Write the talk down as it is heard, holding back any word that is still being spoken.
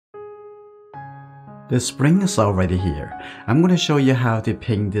The spring is already here. I'm going to show you how to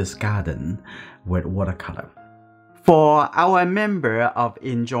paint this garden with watercolor. For our member of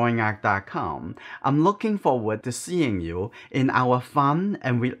enjoyingart.com, I'm looking forward to seeing you in our fun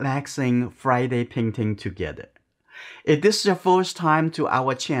and relaxing Friday painting together. If this is your first time to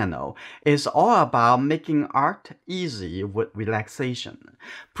our channel, it's all about making art easy with relaxation.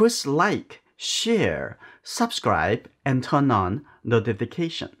 Push like, share, subscribe, and turn on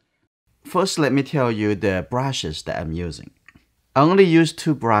notification. First, let me tell you the brushes that I'm using. I only use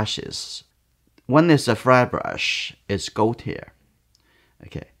two brushes. One is a flat brush. It's gold here.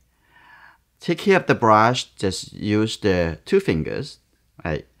 Okay. Take care of the brush. Just use the two fingers.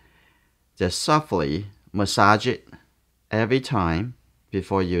 Right. Just softly massage it every time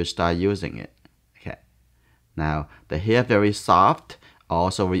before you start using it. Okay. Now the hair very soft.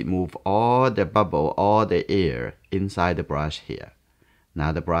 Also remove all the bubble, all the air inside the brush here.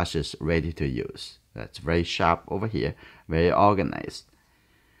 Now the brush is ready to use. That's very sharp over here, very organized.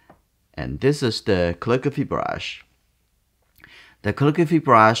 And this is the calligraphy brush. The calligraphy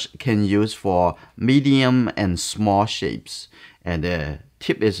brush can use for medium and small shapes. And the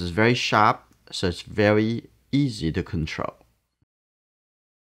tip is very sharp, so it's very easy to control.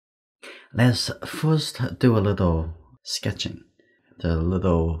 Let's first do a little sketching. The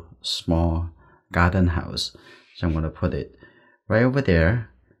little small garden house. So I'm going to put it right over there.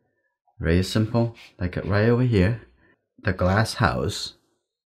 Very simple, like right over here. The glass house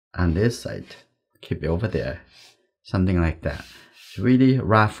on this side. Keep it over there. Something like that. Really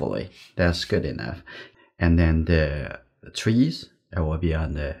roughly. That's good enough. And then the trees that will be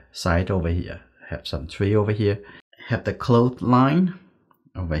on the side over here. Have some tree over here. Have the clothesline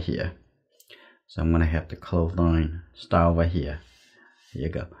over here. So I'm going to have the clothesline start over here. Here you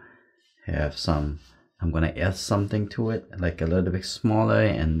go. Have some, I'm going to add something to it, like a little bit smaller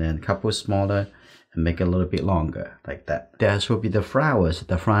and then a couple smaller and make it a little bit longer, like that. That will be the flowers at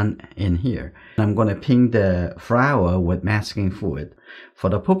the front in here. I'm going to paint the flower with masking fluid. For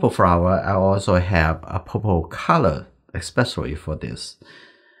the purple flower, I also have a purple color, especially for this.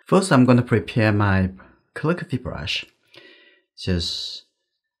 First, I'm going to prepare my calligraphy brush. Just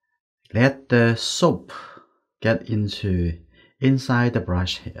let the soap get inside the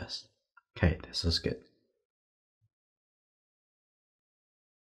brush hairs. Okay, this is good.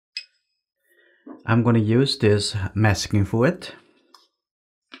 I'm going to use this masking fluid.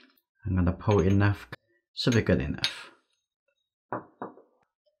 I'm going to pour enough, should be good enough.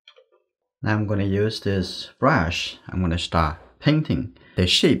 Now I'm going to use this brush. I'm going to start painting the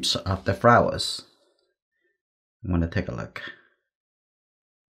shapes of the flowers. I'm going to take a look.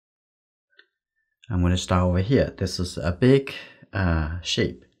 I'm going to start over here. This is a big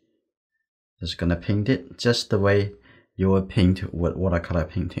shape. Just going to paint it just the way you would paint with watercolor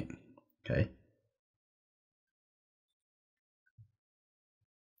painting. Okay.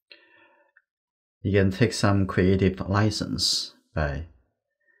 You can take some creative license by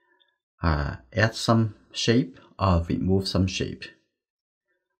add some shape or remove some shape.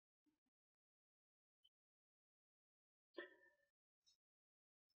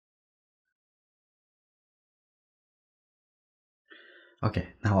 Okay,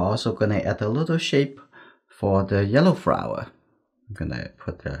 now I'm also gonna add a little shape for the yellow flower. I'm gonna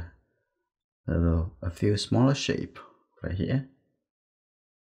put a few smaller shape right here.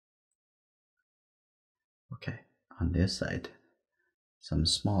 Okay, on this side, some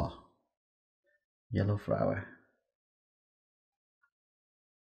small yellow flower.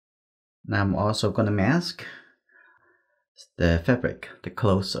 Now I'm also gonna mask the fabric, the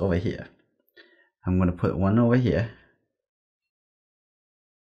clothes over here. I'm gonna put one over here.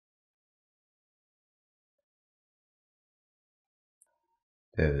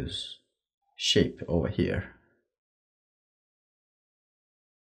 Those shape over here.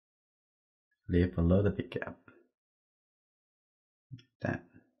 Leave a little bit gap. Like that.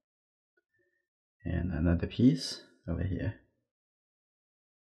 And another piece over here.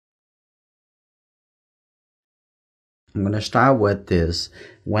 I'm going to start with this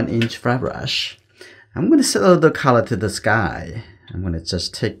 1-inch flat brush. I'm going to set a little color to the sky. I'm going to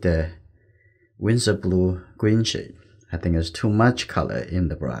just take the Windsor blue green shade. I think there's too much color in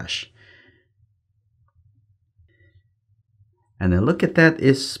the brush. And then look at that,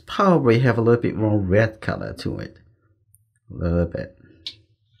 it's probably have a little bit more red color to it. A little bit.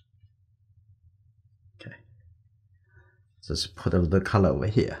 Okay. Just put a little color over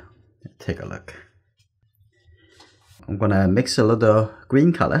here. Take a look. I'm gonna mix a little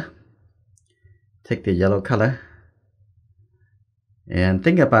green color. Take the yellow color. And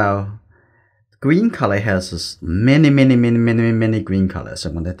think about green color has many green colors.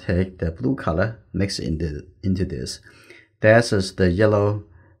 I'm going to take the blue color, mix it into this. This is the yellow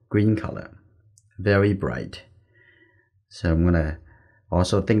green color, very bright. So I'm going to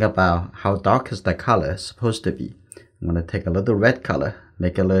also think about how dark is the color supposed to be. I'm going to take a little red color,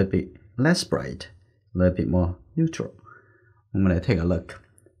 make it a little bit less bright, a little bit more neutral. I'm going to take a look.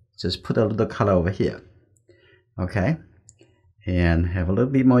 Just put a little color over here. Okay. And have a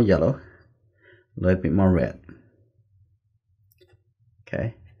little bit more yellow, a little bit more red.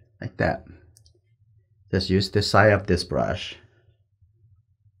 Okay. Like that. Just use the side of this brush.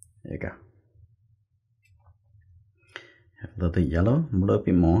 There you go. Have a little bit yellow, a little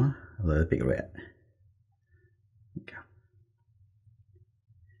bit more, a little bit red. Okay.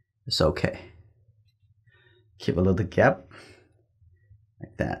 It's okay. Keep a little gap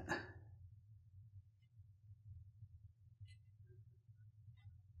like that.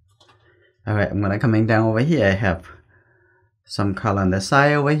 Alright, I'm gonna coming down over here. I have some color on the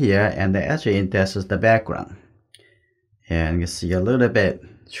side over here, and actually this is the background. And you see a little bit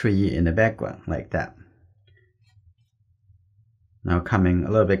tree in the background like that. Now coming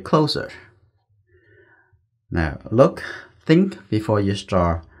a little bit closer. Now look, think before you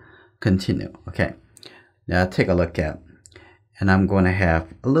start, continue. Okay. Now take a look at, and I'm going to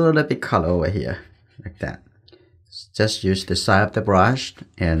have a little bit color over here like that. Just use the side of the brush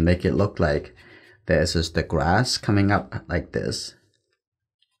and make it look like this is the grass coming up like this.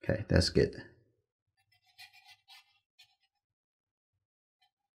 Okay, that's good.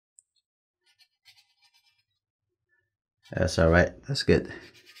 That's all right. That's good.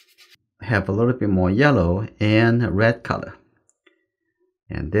 Have a little bit more yellow and red color.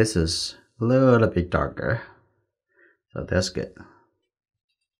 And this is a little bit darker. So that's good.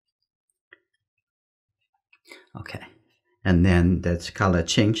 Okay. And then that's color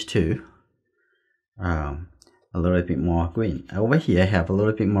change to a little bit more green. Over here I have a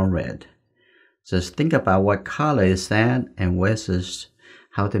little bit more red. Just think about what color is that and versus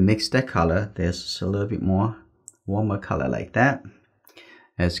how to mix that color. There's a little bit more warmer color like that.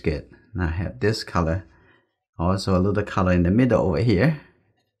 That's good. Now I have this color, also a little color in the middle over here.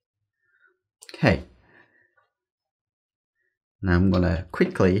 Okay. Now I'm gonna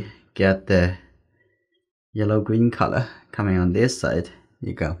quickly get the yellow green color coming on this side. Here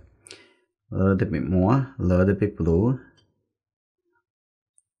you go. A little bit more, a little bit blue.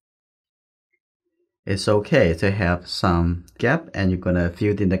 It's okay to have some gap, and you're gonna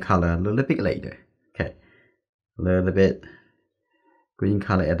fill in the color a little bit later. Okay. A little bit green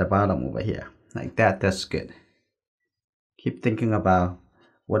color at the bottom over here. Like that, that's good. Keep thinking about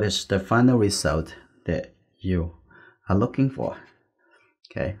what is the final result that you are looking for.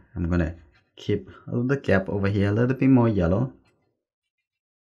 Okay, I'm gonna keep a little gap over here, a little bit more yellow.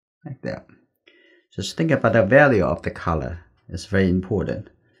 Like that. Just think about the value of the color. It's very important.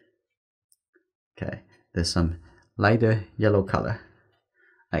 Okay, there's some lighter yellow color.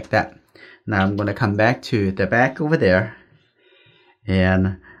 Like that. Now I'm gonna come back to the back over there,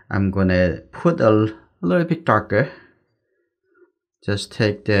 and I'm gonna put a little bit darker. Just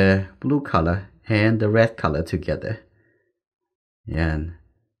take the blue color and the red color together, and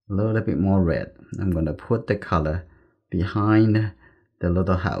a little bit more red. I'm gonna put the color behind the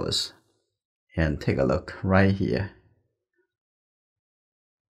little house, and take a look right here.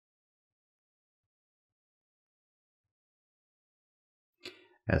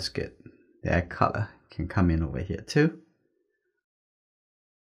 That's good. That color can come in over here too.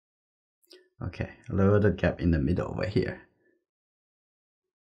 Okay, a little gap in the middle over here.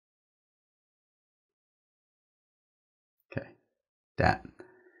 Okay, that.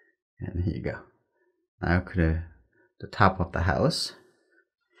 And here you go. Now clear the top of the house.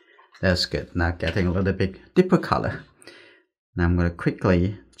 That's good. Now getting a little bit deeper color. Now I'm going to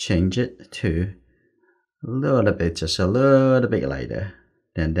quickly change it to a little bit, just a little bit lighter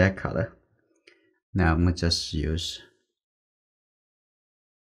than that color. Now I'm going to just use,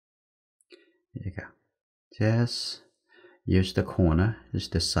 here you go. Just use the corner, use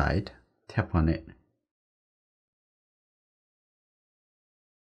the side, tap on it.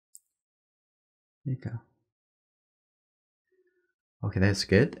 There you go. Okay, that's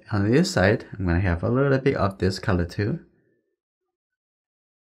good. On this side, I'm going to have a little bit of this color too.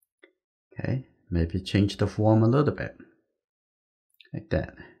 Okay, maybe change the form a little bit. Like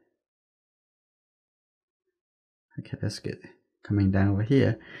that. Okay, that's good. Coming down over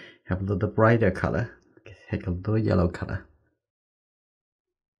here, have a little brighter color. Take a little yellow color.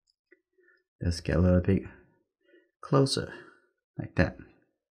 Let's get a little bit closer. Like that.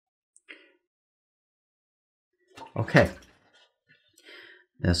 Okay.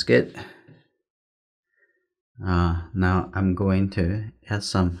 That's good. Now I'm going to add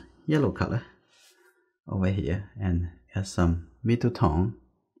some yellow color over here and add some middle tone.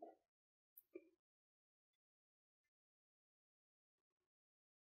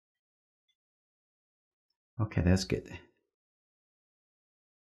 Okay, that's good.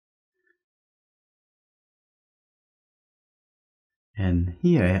 And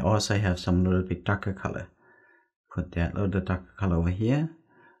here I also have some little bit darker color. Put that little darker color over here.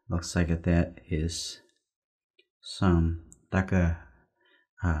 Looks like that is some darker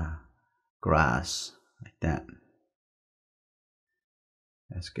grass, like that.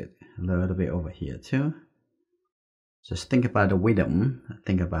 That's good. A little bit over here too. Just think about the rhythm.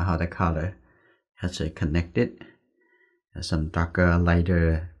 Think about how the color actually connected. And some darker,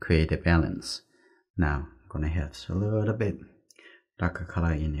 lighter, create a balance. Now I'm gonna have a little bit darker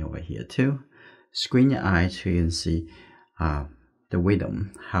color in over here too. Screen your eye so you can see the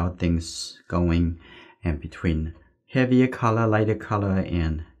rhythm, how things going, and between heavier color, lighter color,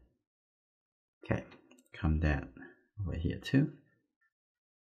 and okay, come that over here too.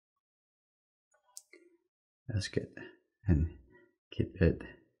 That's good, and keep it.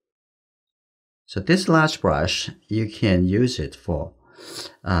 So this large brush, you can use it for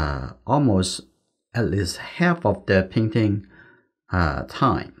almost at least half of the painting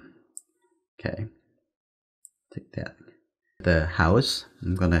time. Okay, take that. The house,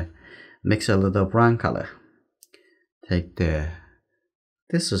 I'm gonna mix a little brown color. Take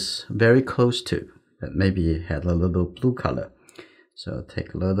this is very close to, but maybe it had a little blue color. So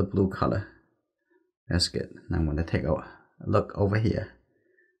take a little blue color. That's good. Now I'm gonna take a look over here.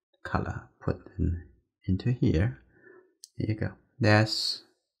 Color put into here. Here you go. That's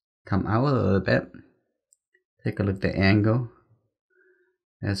come out a little bit. Take a look at the angle.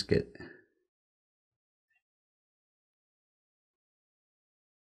 That's good.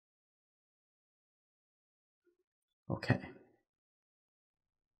 Okay.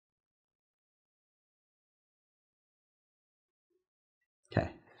 Okay,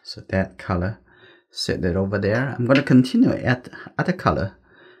 so that color, set it over there. I'm gonna continue add other color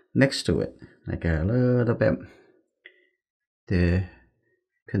next to it, like a little bit. To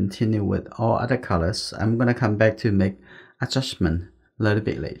continue with all other colors, I'm gonna come back to make adjustment a little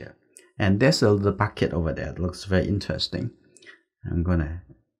bit later. And there's a little bucket over there. It looks very interesting. I'm gonna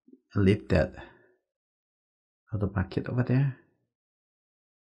leave that little bucket over there.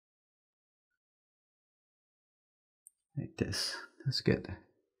 Like this. That's good.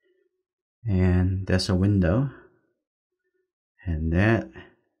 And there's a window. And that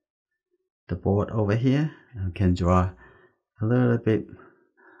the board over here. I can draw a little bit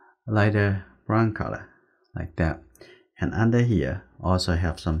lighter brown color, like that. And under here also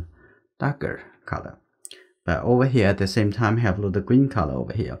have some darker color. But over here at the same time have a little green color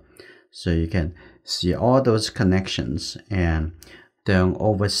over here. So you can see all those connections and don't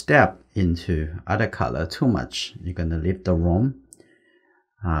overstep into other color too much. You're gonna leave the room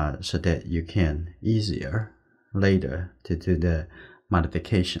so that you can easier later to do the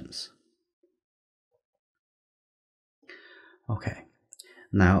modifications. Okay,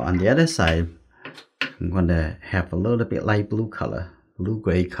 now on the other side, I'm gonna have a little bit light blue color,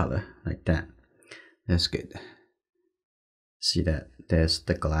 blue-gray color, like that. That's good. See that? There's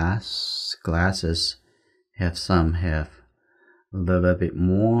the glass. Glasses have a little bit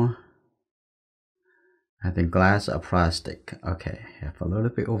more. I think glass or plastic. Okay, have a little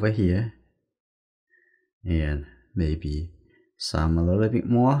bit over here. And maybe some a little bit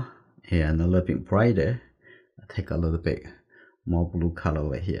more and a little bit brighter. I'll take a little bit more blue color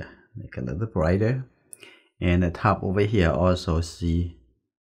over here. Make a little brighter. And the top over here also see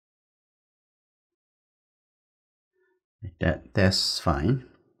like that. That's fine.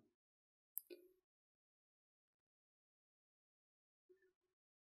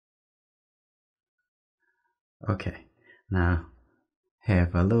 Okay, now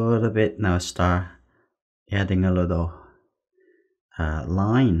have a little bit. Now start adding a little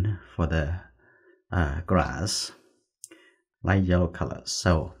line for the grass, light yellow color.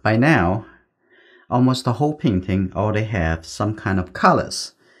 So by now, almost the whole painting already have some kind of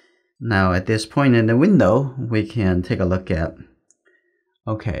colors. Now at this point in the window, we can take a look at,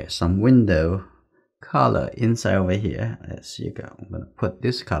 okay, some window color inside over here. As you go, I'm gonna put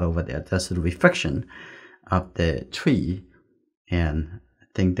this color over there. That's the reflection of the tree, and I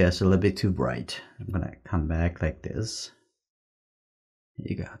think that's a little bit too bright. I'm gonna come back like this. Here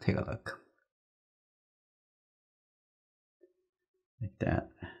you go, take a look. Like that.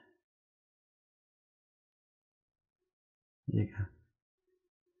 Here you go.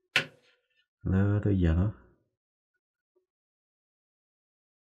 A little yellow.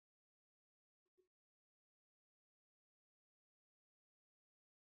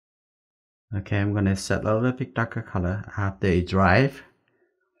 Okay, I'm gonna set a little bit darker color after it dries.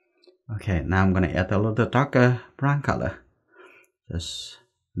 Okay, now I'm gonna add a little darker brown color. Just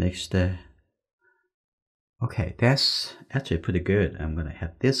mix the... Okay, that's actually pretty good. I'm gonna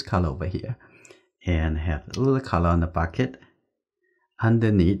have this color over here and have a little color on the bucket.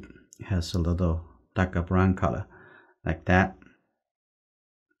 Underneath has a little darker brown color like that.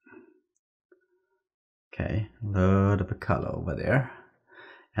 Okay, a little bit of color over there.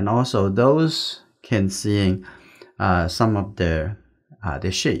 And also those can see some of the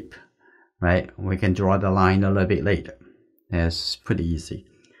shape, right? We can draw the line a little bit later. That's pretty easy.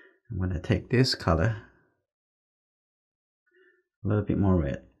 I'm gonna take this color, a little bit more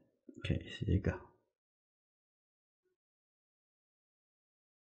red. Okay, here you go.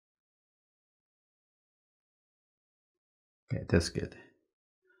 Okay, that's good.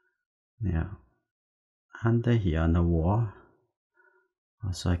 Now, under here on the wall,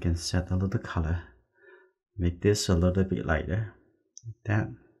 also I can set a little color. Make this a little bit lighter, like that.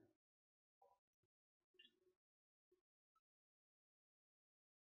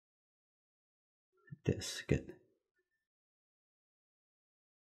 This, good.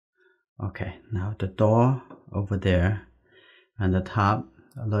 Okay, now the door over there and the top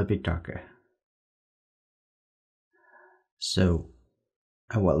a little bit darker. So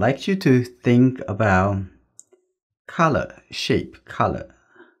I would like you to think about color, shape, color.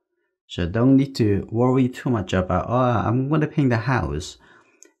 So don't need to worry too much about, oh, I'm going to paint the house.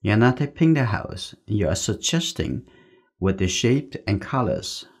 You're not painting the house. You are suggesting with the shape and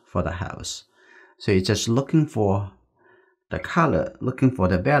colors for the house. So you're just looking for the color, looking for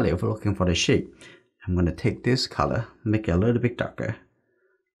the value, looking for the shape. I'm going to take this color, make it a little bit darker,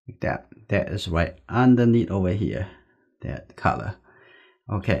 like that. That is right underneath over here, that color.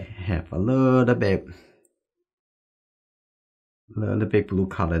 Okay, have a little bit blue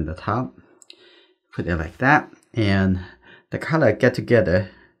color in the top. Put it like that, and the color get together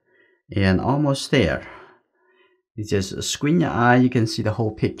and almost there. You just squint your eye, you can see the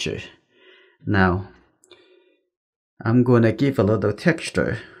whole picture. Now, I'm gonna give a little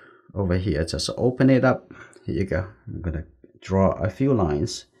texture over here. Just open it up. Here you go. I'm gonna draw a few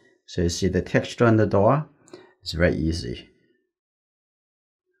lines. So you see the texture on the door. It's very easy.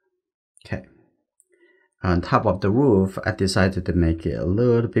 Okay. On top of the roof, I decided to make it a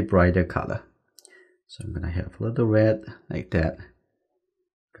little bit brighter color. So I'm gonna have a little red like that.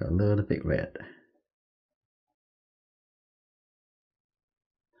 Got a little bit red.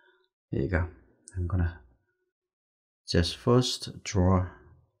 Here you go. I'm gonna just first draw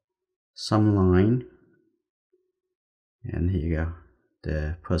some line, and here you go,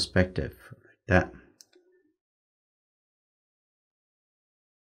 the perspective like that.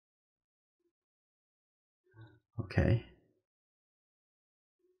 Okay.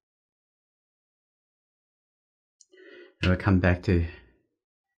 We'll come back to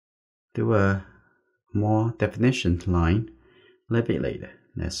do a more definition line a little bit later.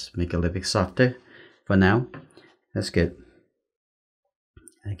 Let's make it a little bit softer for now. That's good.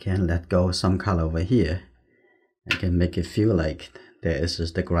 I can let go of some color over here. I can make it feel like there is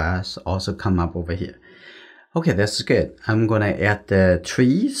just the grass also come up over here. Okay, that's good. I'm gonna add the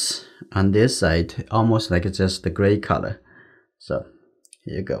trees on this side, almost like it's just the gray color. So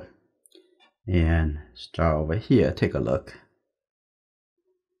here you go. And start over here, take a look.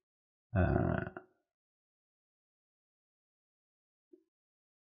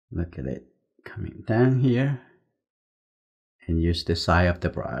 Look at it coming down here, and use the side of the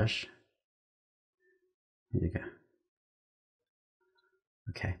brush. Here you go.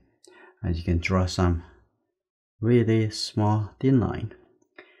 Okay, and you can draw some really small thin line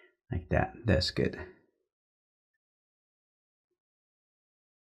like that. That's good.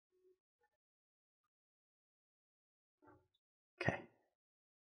 Okay,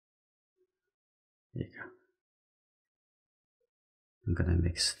 here you go. I'm gonna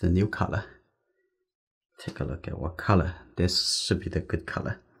mix the new color. Take a look at what color. This should be the good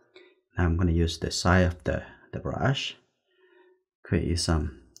color. Now I'm gonna use the side of the brush, create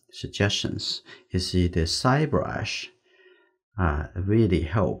some suggestions. You see the side brush really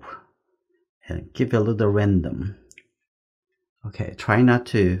help and give it a little random. Okay, try not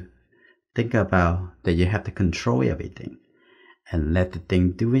to think about that you have to control everything, and let the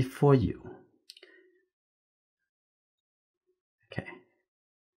thing do it for you. Okay.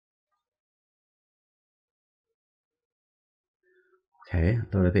 Okay,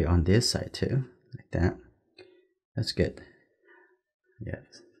 a little bit on this side too, like that. That's good. Yeah,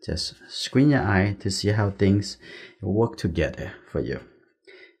 just squint your eye to see how things work together for you.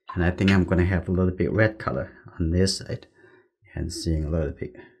 And I think I'm gonna have a little bit red color on this side, and seeing a little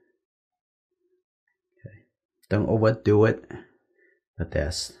bit Don't overdo it, but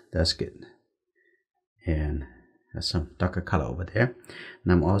that's good. And there's some darker color over there.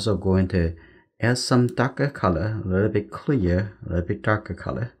 And I'm also going to add some darker color, a little bit clear, a little bit darker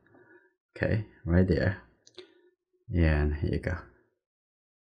color. Okay, right there. And here you go.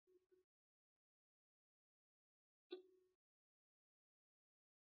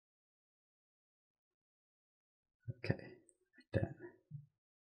 Okay, like that.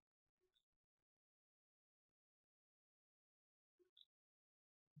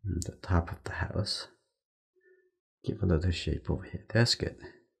 And the top of the house. Give a little shape over here. That's good.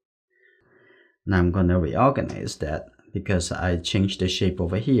 Now I'm gonna reorganize that because I changed the shape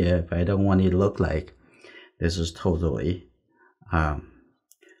over here, but I don't want it to look like this is totally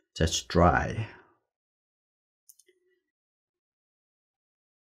just dry.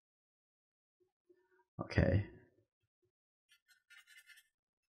 Okay.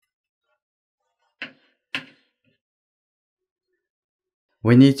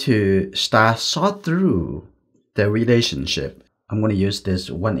 We need to start sort through the relationship. I'm going to use this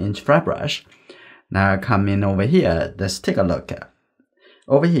 1-inch flat brush. Now come in over here. Let's take a look at.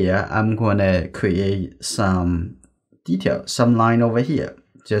 Over here, I'm going to create some detail, some line over here.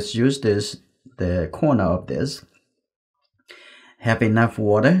 Just use this, the corner of this. Have enough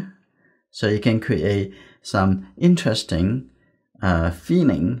water so you can create some interesting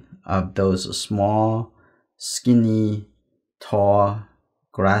feeling of those small, skinny, tall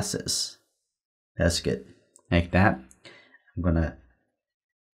grasses. That's good. Like that. I'm gonna.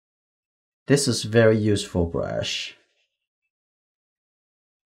 This is very useful brush.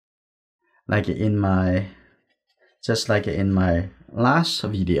 Just like in my last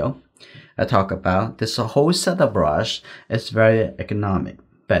video, I talk about this whole set of brush is very economic,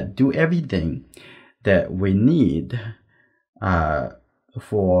 but do everything that we need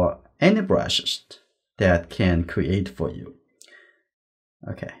for any brushes that can create for you.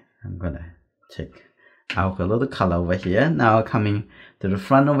 Okay, I'm gonna take out a little color over here. Now coming to the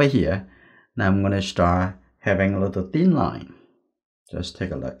front over here, now I'm gonna start having a little thin line. Just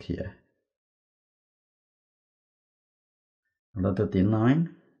take a look here. A little thin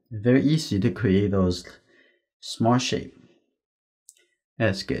line. Very easy to create those small shape.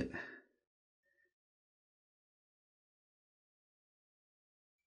 That's good.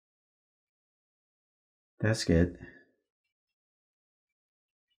 That's good.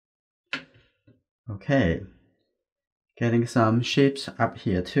 Okay. Getting some shapes up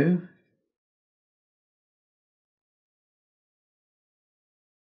here too.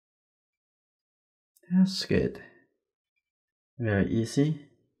 That's good. Very easy.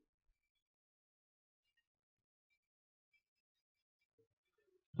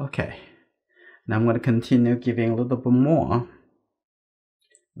 Okay. Now I'm going to continue giving a little bit more.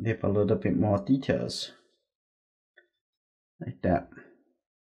 Give a little bit more details. Like that.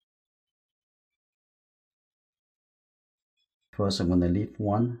 First, I'm going to leave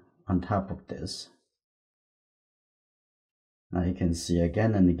one on top of this. Now you can see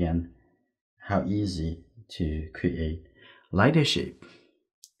again and again how easy to create lighter shape.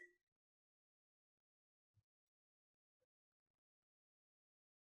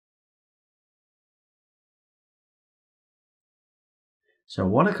 So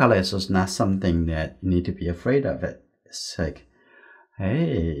watercolor is just not something that you need to be afraid of it. It's like,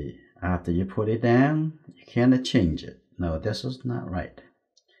 hey, after you put it down, you can't change it. No, this is not right.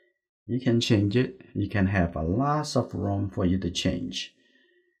 You can change it. You can have a lot of room for you to change.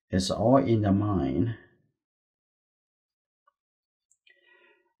 It's all in the mind.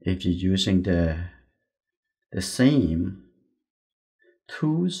 If you're using the same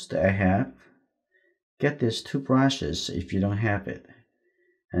tools that I have, get these two brushes if you don't have it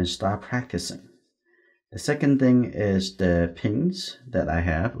and start practicing. The second thing is the pins that I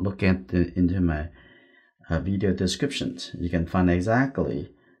have. Look into my video descriptions. You can find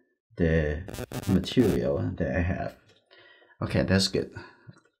exactly the material that I have. Okay, that's good.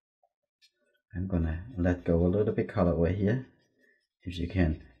 I'm gonna let go a little bit color over here. If you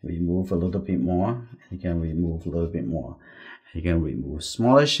can remove a little bit more, you can remove a little bit more. You can remove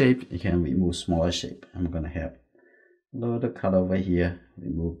smaller shape, you can remove smaller shape. I'm gonna have a little color over here,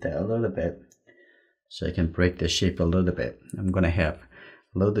 remove that a little bit, so I can break the shape a little bit. I'm gonna have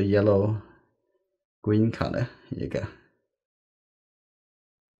a little yellow, green color. Here you go.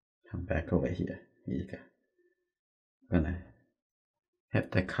 Come back over here. Here you go. I'm gonna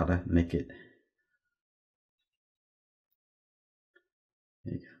have that color, make it.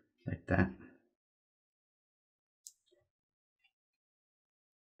 There you go, like that.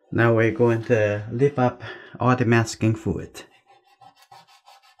 Now we're going to lift up all the masking fluid.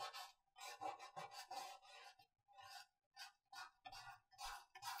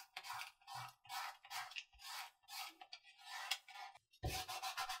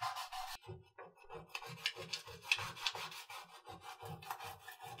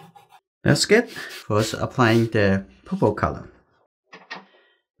 That's good. First, applying the purple color.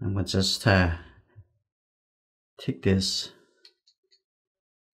 I'm going to just take this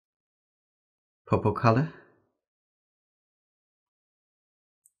purple color.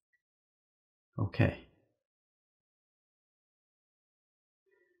 Okay.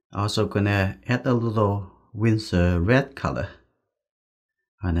 Also gonna add a little Windsor red color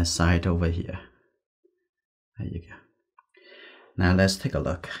on the side over here. There you go. Now let's take a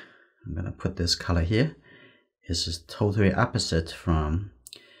look. I'm gonna put this color here. This is totally opposite from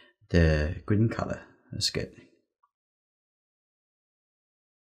the green color. That's good.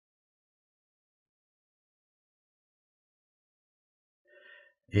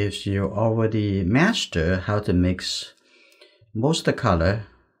 If you already master how to mix most of the color,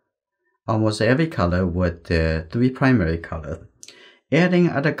 almost every color with the 3 primary colors, adding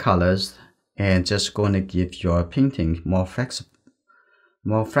other colors and just going to give your painting more flexible.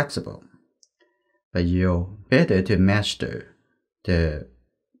 But you're better to master the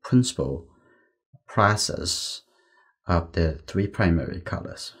principal process of the 3 primary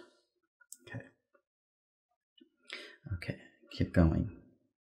colors. Okay, keep going.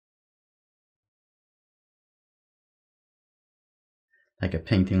 Like a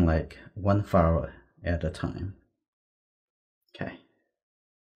painting, like one flower at a time. Okay.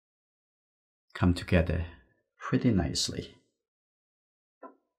 Come together pretty nicely.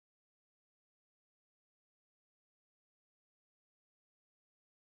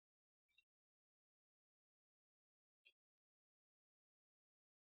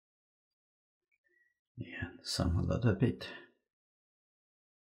 And some a little bit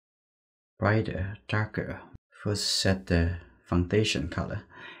brighter, darker. First set the foundation color,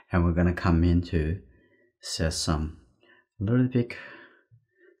 and we're gonna come in to set some little bit,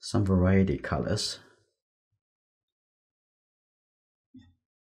 some variety colors.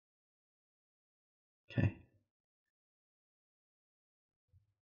 Okay.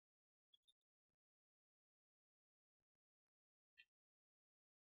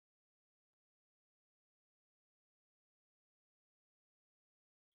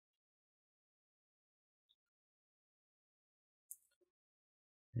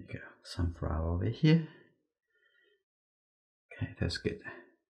 There you go. Some flower over here. Okay, that's good.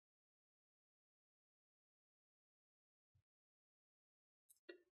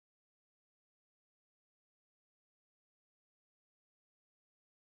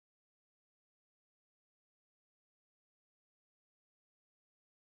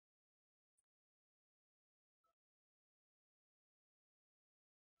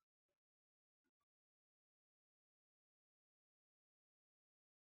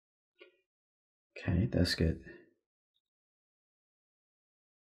 Okay, that's good.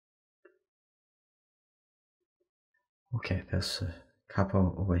 Okay, there's a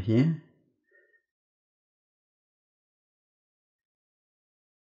couple over here.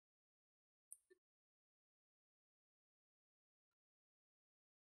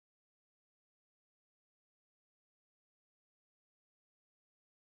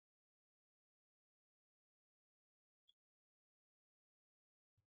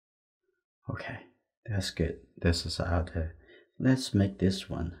 Okay, that's good. This is out there. Let's make this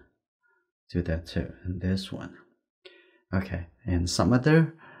one. Do that too, and this one. Okay, and some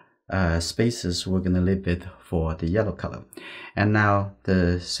other spaces we're gonna leave it for the yellow color. And now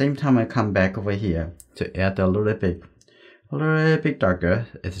the same time I come back over here to add a little bit darker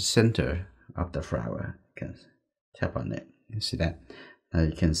at the center of the flower. You can tap on it. You see that? Now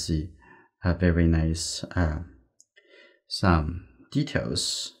you can see a very nice some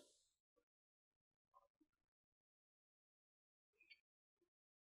details.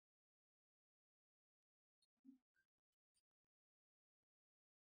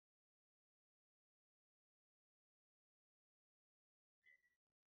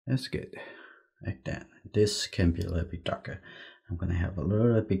 That's good, like that. This can be a little bit darker. I'm gonna have a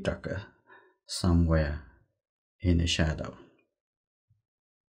little bit darker somewhere in the shadow.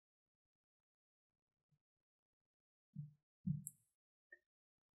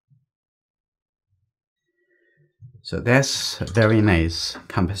 So that's very nice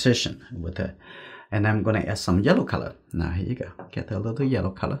composition with it. And I'm gonna add some yellow color. Now here you go, get a little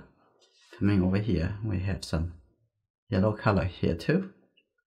yellow color. Coming over here, we have some yellow color here too.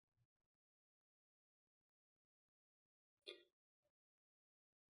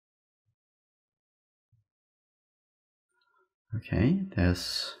 Okay,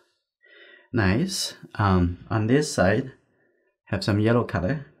 that's nice. On this side, have some yellow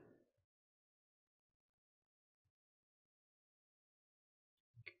color.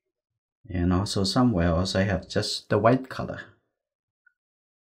 And also somewhere else I have just the white color.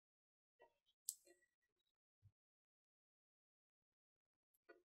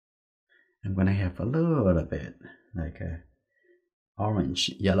 I'm gonna have a little bit like a orange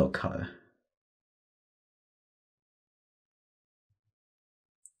yellow color.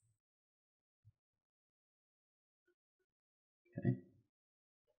 Okay.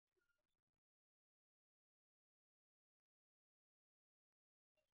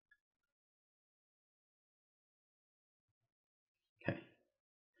 Okay.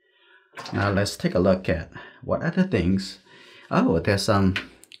 Now let's take a look at what other things. Oh, there's some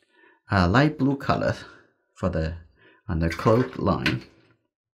light blue color for the on the cloth line.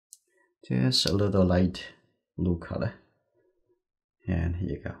 Just a little light blue color. And here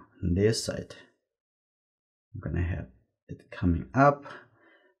you go. On this side, I'm gonna have it coming up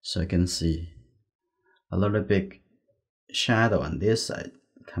so you can see a little bit shadow on this side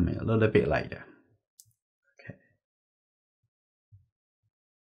coming a little bit lighter. Okay,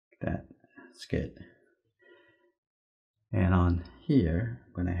 that's good. And on here,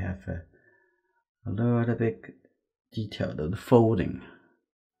 I'm gonna have a little bit detail of the folding